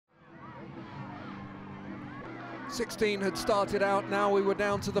16 had started out, now we were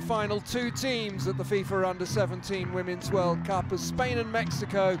down to the final two teams at the FIFA Under-17 Women's World Cup as Spain and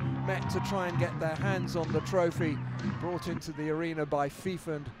Mexico met to try and get their hands on the trophy, brought into the arena by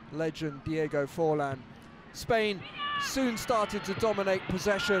FIFA and legend Diego Forlan. Spain soon started to dominate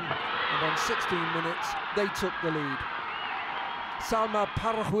possession, and on 16 minutes they took the lead. Salma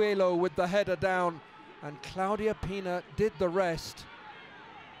Parajuelo with the header down, and Claudia Pina did the rest,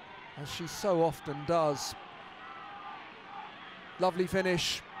 as she so often does. Lovely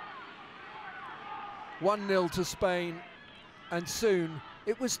finish, 1-0 to Spain, and soon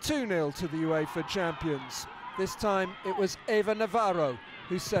it was 2-0 to the UEFA champions. This time it was Eva Navarro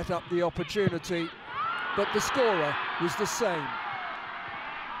who set up the opportunity, but the scorer was the same.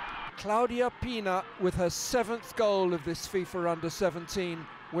 Claudia Pina with her 7th goal of this FIFA Under-17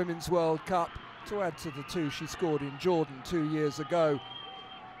 Women's World Cup, to add to the 2 she scored in Jordan 2 years ago.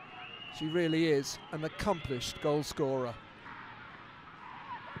 She really is an accomplished goal scorer.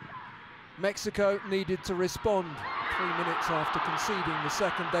 Mexico needed to respond. 3 minutes after conceding the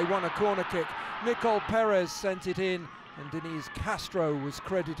second, they won a corner kick. Nicole Perez sent it in, and Denise Castro was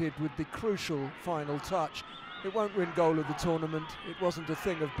credited with the crucial final touch. It won't win goal of the tournament, it wasn't a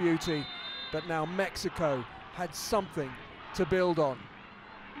thing of beauty, but now Mexico had something to build on.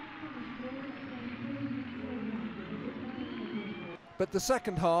 But the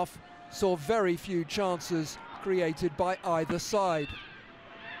second half saw very few chances created by either side.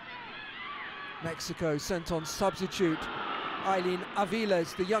 Mexico sent on substitute Aileen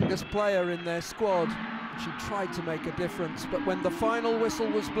Aviles, the youngest player in their squad. She tried to make a difference, but when the final whistle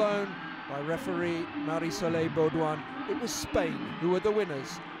was blown by referee Marie-Soleil Baudouin, it was Spain who were the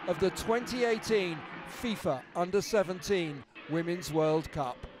winners of the 2018 FIFA Under-17 Women's World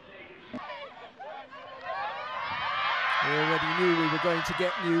Cup. We already knew we were going to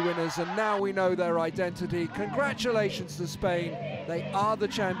get new winners, and now we know their identity. Congratulations to Spain. They are the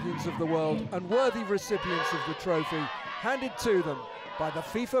champions of the world and worthy recipients of the trophy, handed to them by the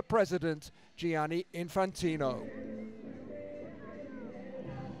FIFA president, Gianni Infantino.